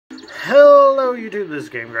Hello YouTube, this is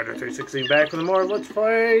GameGrinder316 back with more Let's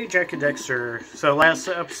Play Jak and Daxter. So last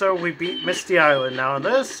episode we beat Misty Island. Now in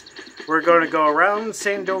this, we're going to go around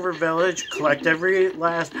Sandover village, collect every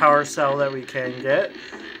last power cell that we can get,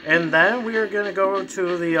 and then we are going to go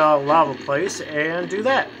to the lava place and do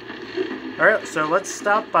that. Alright, so let's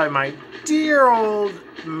stop by my dear old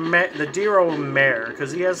mayor,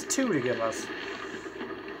 because he has two to give us.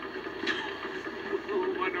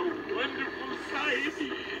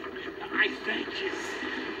 I thank you.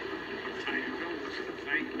 I know to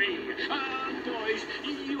thank me. Boys,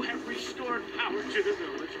 you have restored power to the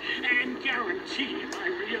village and guaranteed my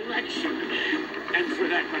re-election. And for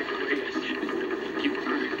that, by the way, you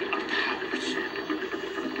earned a power cell.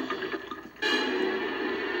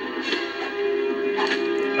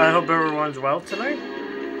 I hope everyone's well tonight.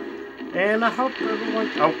 And I hope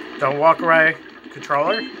everyone... Oh, don't walk away.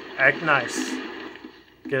 Controller, act nice.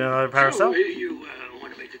 Get another power cell. You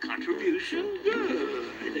want to make a contribution? Good.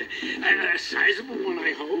 A sizable one,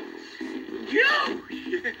 I hope.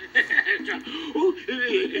 Oh,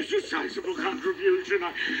 it's a sizable contribution.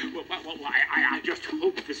 I just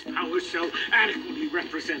hope this power cell adequately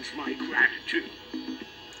represents my gratitude.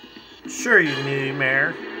 Sure you need,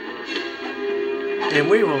 Mayor. And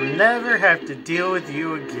we will never have to deal with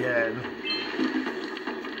you again.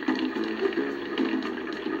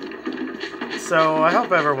 So, I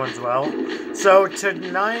hope everyone's well. So,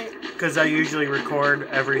 tonight, because I usually record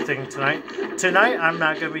everything tonight, I'm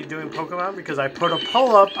not going to be doing Pokemon because I put a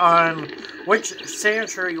poll up on which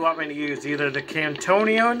sanctuary you want me to use, either the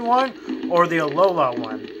Cantonian one or the Alola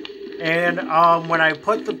one. And when I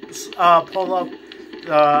put the poll up,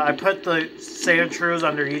 I put the sanctuaries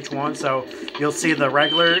under each one, so you'll see the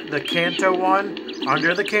Kanto one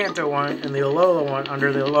under the Kanto one, and the Alola one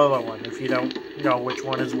under the Alola one, if you don't know which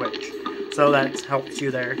one is which. So that helps you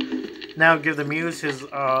there. Now give the Muse his,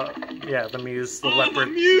 the Muse, the leopard.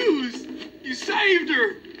 The Muse! You saved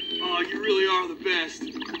her! Oh, you really are the best.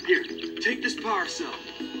 Here, take this power cell.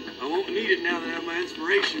 I won't need it now that I have my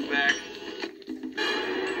inspiration back.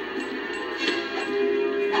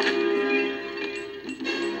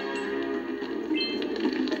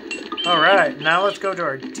 Alright, now let's go to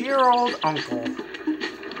our dear old uncle.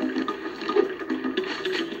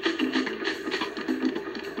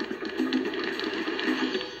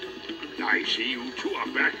 I see you two are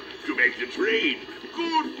back to make the train.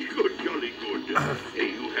 Good, jolly good.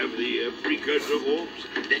 You have the Precursor orbs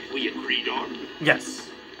that we agreed on? Yes.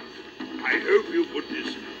 I hope you put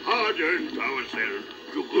this hard-earned power cell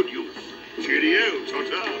to good use. Cheerio,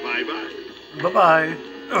 ta-ta, bye-bye. Bye-bye.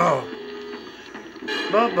 Oh.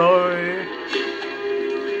 Bye-bye.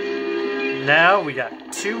 Now we got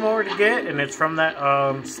two more to get, and it's from that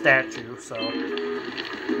statue, so...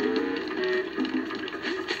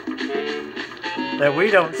 that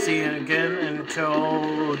we don't see again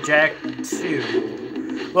until Jak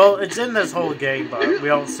 2. Well, it's in this whole game, but we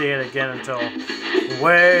don't see it again until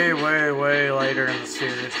way, way, way later in the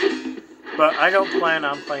series. But I don't plan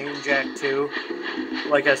on playing Jak 2.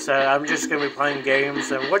 Like I said, I'm just going to be playing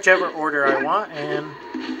games in whichever order I want and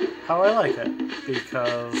how I like it.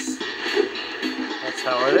 Because that's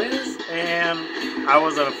how it is. And I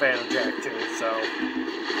wasn't a fan of Jak 2, so...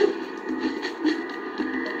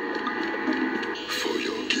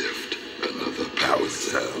 Power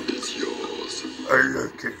cell is yours. I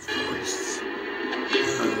like his voice.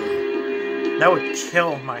 That would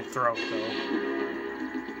kill my throat, though.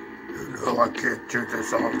 You know I can't do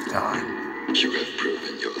this all the time. You have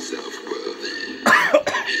proven yourself worthy.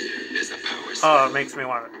 Here is a power cell. Oh, it makes me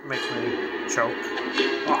choke.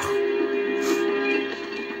 Oh.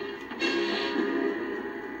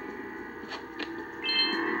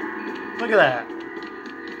 Look at that.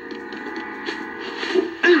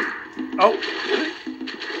 Oh.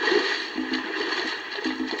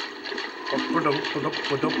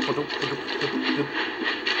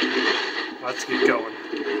 Let's get going.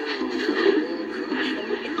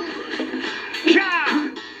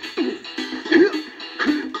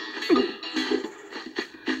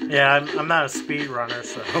 Yeah, I'm not a speed runner,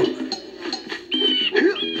 so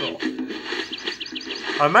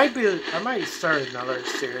I might start another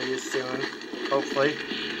series soon, hopefully.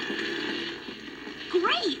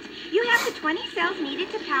 Great! You have the 20 cells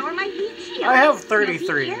needed to power my heat shield. I have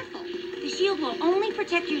 33. Now be careful. The shield will only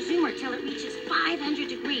protect your zoomer till it reaches 500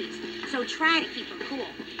 degrees, so try to keep her cool.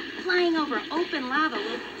 Flying over open lava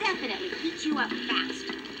will definitely heat you up fast.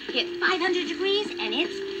 Hit 500 degrees and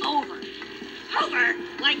it's over. Over?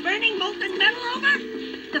 Like burning molten metal over?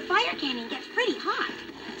 The fire cannon gets pretty hot,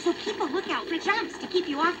 so keep a lookout for jumps to keep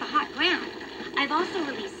you off the hot ground. I've also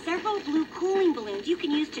released several blue cooling balloons you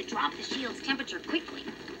can use to drop the shield's temperature quickly.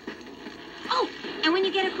 Oh, and when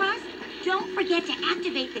you get across, don't forget to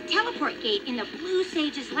activate the teleport gate in the Blue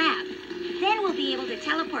Sage's lab. Then we'll be able to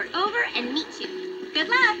teleport over and meet you. Good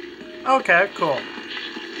luck! Okay, cool.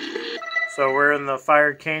 So we're in the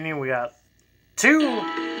Fire Canyon. We got 2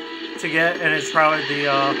 to get, and it's probably the,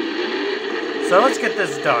 So let's get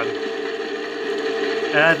this done.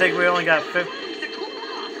 And I think we only got 50...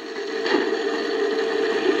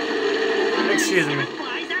 Excuse me.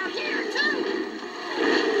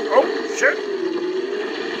 Oh, shit.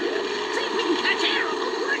 See if we can catch air on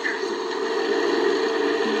those breakers.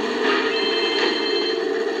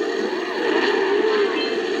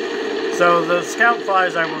 So the scout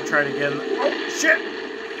flies I will try to get. Oh, shit.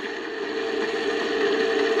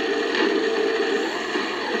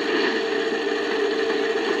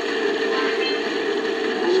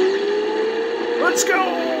 Let's go.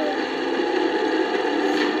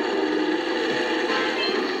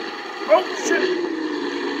 Oh, shit.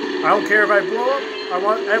 I don't care if I blow up. I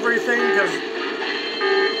want everything, because...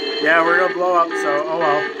 Yeah, we're gonna blow up, so... Oh,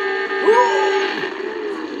 well.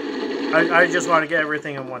 I just want to get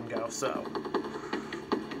everything in one go, so...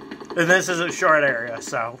 And this is a short area,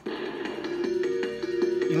 so...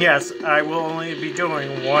 And yes, I will only be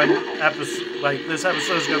doing one episode... Like, this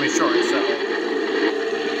episode is gonna be short, so...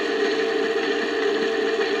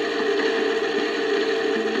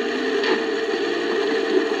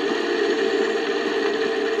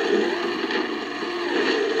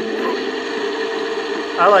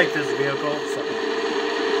 I like this vehicle, so...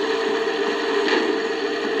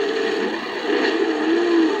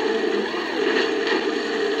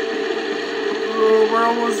 Oh, we're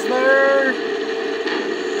almost there!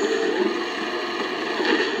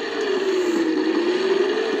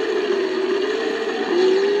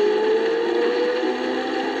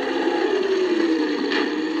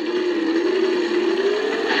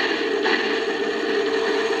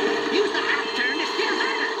 Use the half turn to steer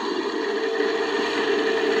harder.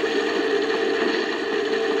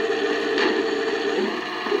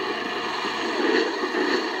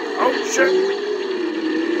 Oh, shit!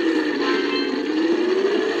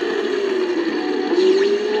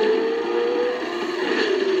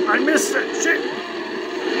 I missed it! Shit!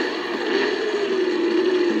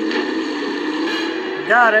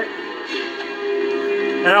 Got it!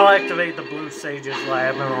 And I'll activate the Blue Sage's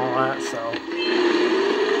lab and all that, so...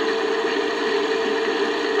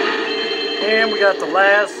 And we got the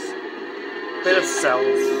last bit of cells.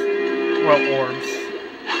 Well, orbs.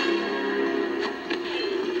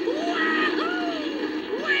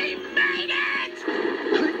 Wahoo! We made it!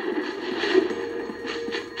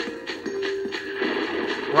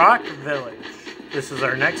 Rock Village. This is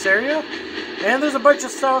our next area. And there's a bunch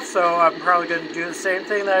of stuff, so I'm probably going to do the same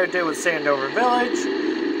thing that I did with Sandover Village.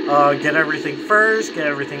 Get everything first, get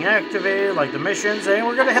everything activated, like the missions, and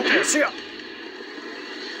we're going to hit this. Yeah.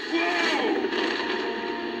 Whoa!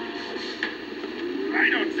 I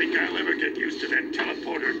don't think I'll ever get used to that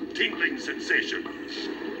teleporter tingling sensation.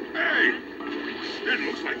 Hey, it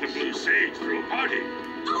looks like the Blue Sage threw a party.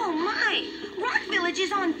 Oh my! Rock Village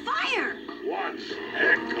is on fire! One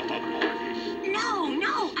heck of a party.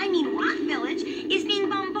 No, I mean Rock Village is being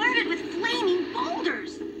bombarded with flaming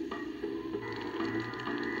boulders.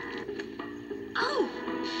 Oh,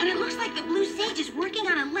 and it looks like the Blue Sage is working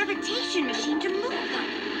on a levitation machine to move them.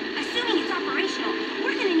 Assuming it's operational,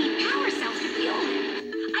 we're gonna need power cells to fuel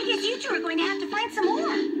it. I guess you two are going to have to find some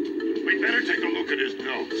more. We'd better take a look at his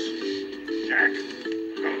notes. Jack,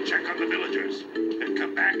 go check on the villagers. Then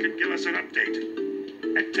come back and give us an update.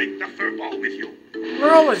 And take the furball with you.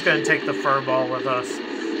 We're always going to take the furball with us.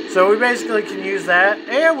 So we basically can use that.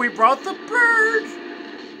 And we brought the bird!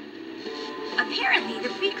 Apparently, the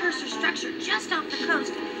precursor structure just off the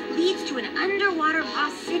coast leads to an underwater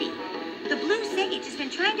lost city. The Blue Sage has been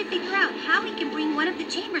trying to figure out how he can bring one of the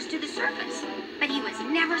chambers to the surface, but he was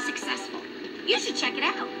never successful. You should check it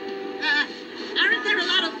out. Aren't there a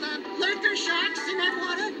lot of lurker sharks in that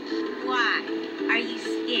water? Why? Are you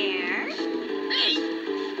scared? Hey,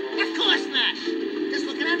 of course not. Just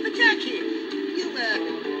looking out for Jack here. You,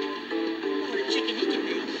 more a chicken than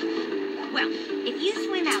me. Well, if you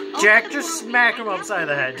swim out... Jack, just smack him upside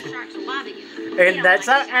the head. Sharks will bother you. And that's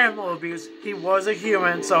not animal abuse. He was a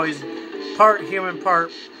human, so he's part human,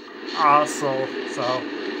 part also, so...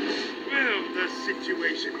 Well, the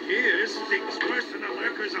situation here stinks worse than a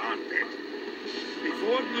lurker's armpit.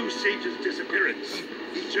 Before Blue Sage's disappearance,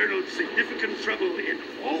 he journaled significant trouble in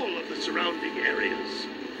all of the surrounding areas.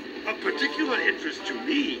 Of particular interest to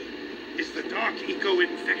me is the dark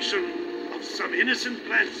eco-infection of some innocent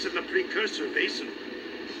plants in the Precursor Basin.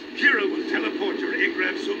 Kira will teleport your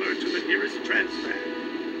Agrav Zoomer to the nearest trans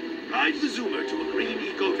van. Ride the Zoomer to a green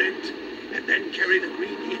eco vent, and Then carry the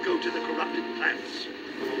green eco to the corrupted plants.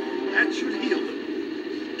 That should heal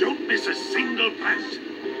them. Don't miss a single plant,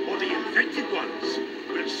 or the infected ones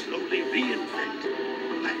will slowly reinfect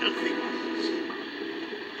the healthy ones.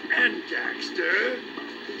 And Daxter,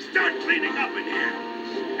 start cleaning up in here.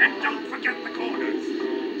 And don't forget the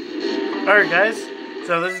corners. Alright guys,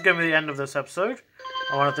 so this is going to be the end of this episode.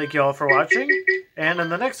 I want to thank you all for watching. And in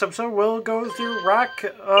the next episode, we'll go through Rock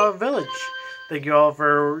Village. Thank you all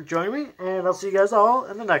for joining me. And I'll see you guys all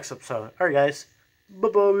in the next episode. Alright guys,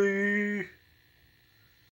 bye-bye.